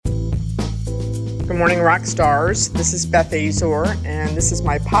Good morning, rock stars. This is Beth Azor, and this is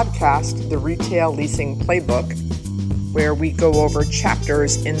my podcast, The Retail Leasing Playbook, where we go over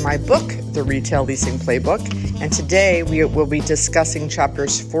chapters in my book, The Retail Leasing Playbook. And today we will be discussing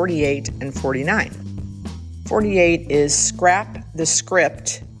chapters 48 and 49. 48 is scrap the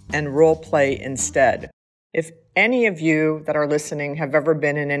script and role play instead. If any of you that are listening have ever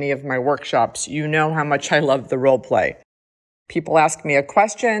been in any of my workshops, you know how much I love the role play. People ask me a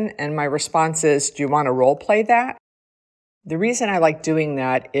question and my response is, do you want to role play that? The reason I like doing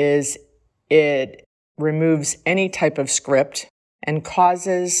that is it removes any type of script and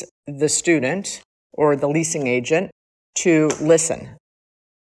causes the student or the leasing agent to listen.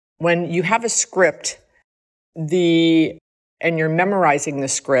 When you have a script and you're memorizing the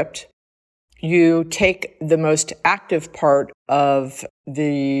script, you take the most active part of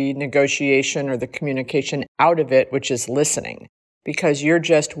the negotiation or the communication out of it, which is listening, because you're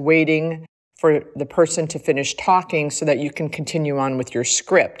just waiting for the person to finish talking so that you can continue on with your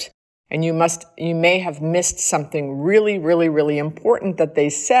script. And you may have missed something really, really, really important that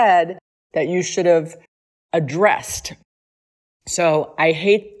they said that you should have addressed. So I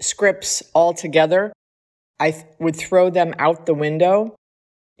hate scripts altogether. I would throw them out the window.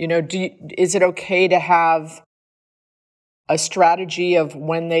 Is it okay to have a strategy of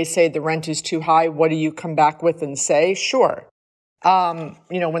when they say the rent is too high, what do you come back with and say? Sure.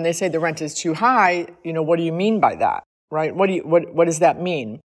 When they say the rent is too high, what do you mean by that, right? What does that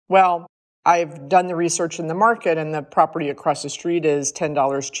mean? Well, I've done the research in the market and the property across the street is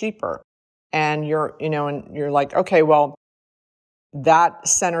 $10 cheaper. And you're like, okay, well, that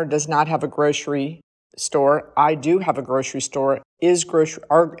center does not have a grocery store. I do have a grocery store. Is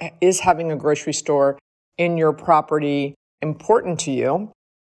having a grocery store in your property important to you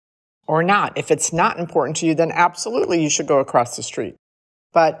or not? If it's not important to you, then absolutely you should go across the street.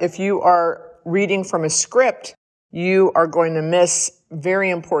 But if you are reading from a script, you are going to miss very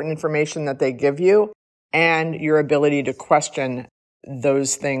important information that they give you and your ability to question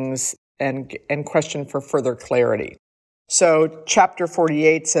those things and question for further clarity. So chapter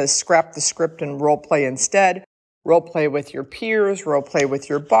 48 says scrap the script and role play instead. Role play with your peers, role play with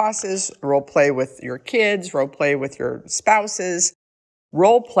your bosses, role play with your kids, role play with your spouses,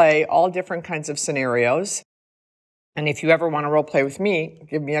 role play all different kinds of scenarios. And if you ever want to role play with me,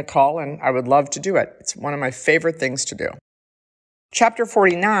 give me a call and I would love to do it. It's one of my favorite things to do. Chapter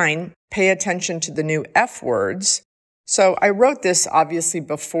 49, pay attention to the new F words. So I wrote this obviously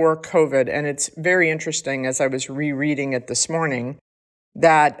before COVID, and it's very interesting as I was rereading it this morning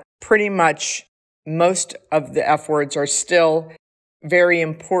that pretty much most of the F words are still very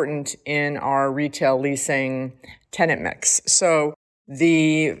important in our retail leasing tenant mix. So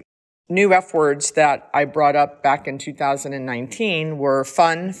the new F words that I brought up back in 2019 were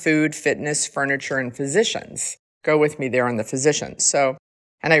fun, food, fitness, furniture, and physicians. Go with me there on the physicians.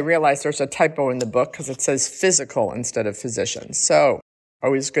 And I realized there's a typo in the book because it says physical instead of physicians. So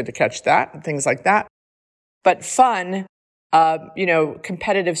always good to catch that and things like that. But fun,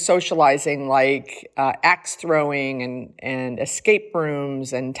 competitive socializing like axe throwing and escape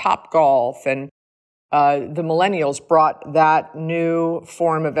rooms and Topgolf. And the millennials brought that new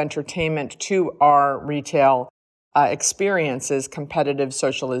form of entertainment to our retail experiences, competitive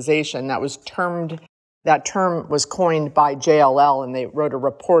socialization. That term was coined by JLL, and they wrote a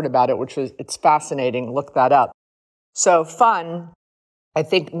report about it, it's fascinating. Look that up. So fun, I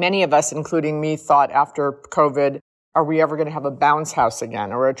think many of us, including me, thought after COVID, are we ever going to have a bounce house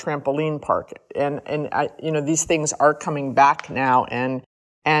again or a trampoline park? And these things are coming back now, and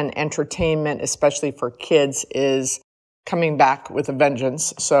entertainment, especially for kids, is coming back with a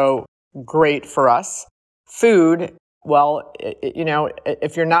vengeance. So great for us. Food. Well,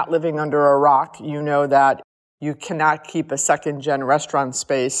 if you're not living under a rock, you know that you cannot keep a second-gen restaurant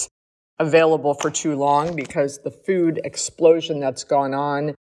space available for too long because the food explosion that's gone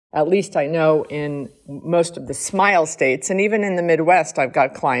on, at least I know in most of the Smile states, and even in the Midwest, I've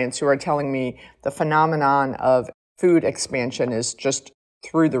got clients who are telling me the phenomenon of food expansion is just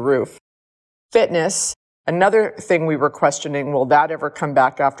through the roof. Fitness, another thing we were questioning, will that ever come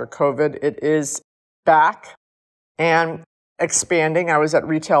back after COVID? It is back and expanding. I was at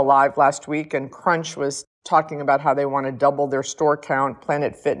Retail Live last week, and Crunch was talking about how they want to double their store count.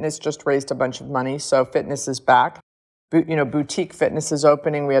 Planet Fitness just raised a bunch of money, so fitness is back. Boutique fitness is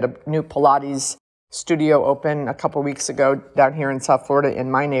opening. We had a new Pilates studio open a couple weeks ago down here in South Florida in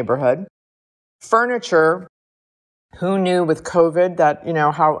my neighborhood. Furniture, who knew with COVID that,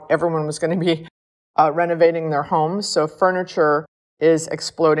 how everyone was going to be renovating their homes. So furniture is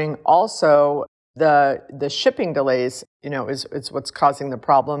exploding. Also, the shipping delays, is what's causing the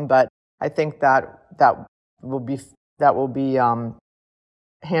problem. But I think that will be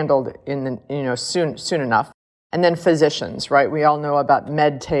handled soon enough. And then physicians, right? We all know about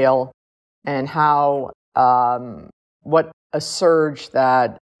MedTail and how what a surge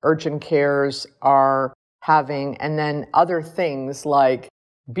that urgent cares are having, and then other things like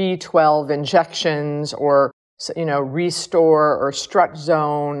B12 injections or Restore or Strut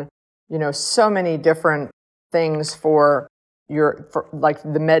Zone, so many different things for like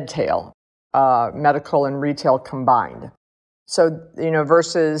the MedTail, medical and retail combined. So,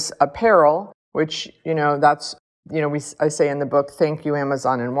 versus apparel, which, that's, I say in the book, thank you,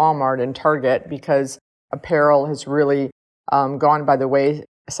 Amazon and Walmart and Target, because apparel has really gone by the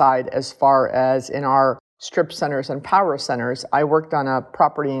wayside as far as in our strip centers and power centers. I worked on a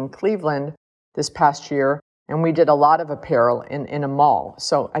property in Cleveland this past year, and we did a lot of apparel in a mall.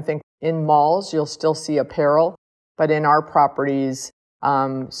 So I think in malls, you'll still see apparel, but in our properties,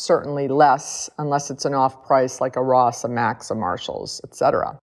 certainly less, unless it's an off price like a Ross, a Max, a Marshalls,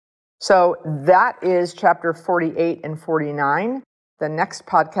 etc. So that is chapter 48 and 49. The next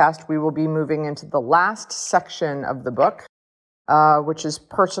podcast, we will be moving into the last section of the book, which is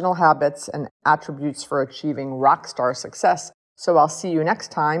personal habits and attributes for achieving rockstar success. So I'll see you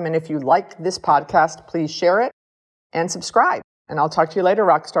next time. And if you like this podcast, please share it and subscribe. And I'll talk to you later,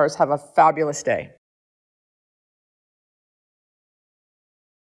 Rockstars. Have a fabulous day.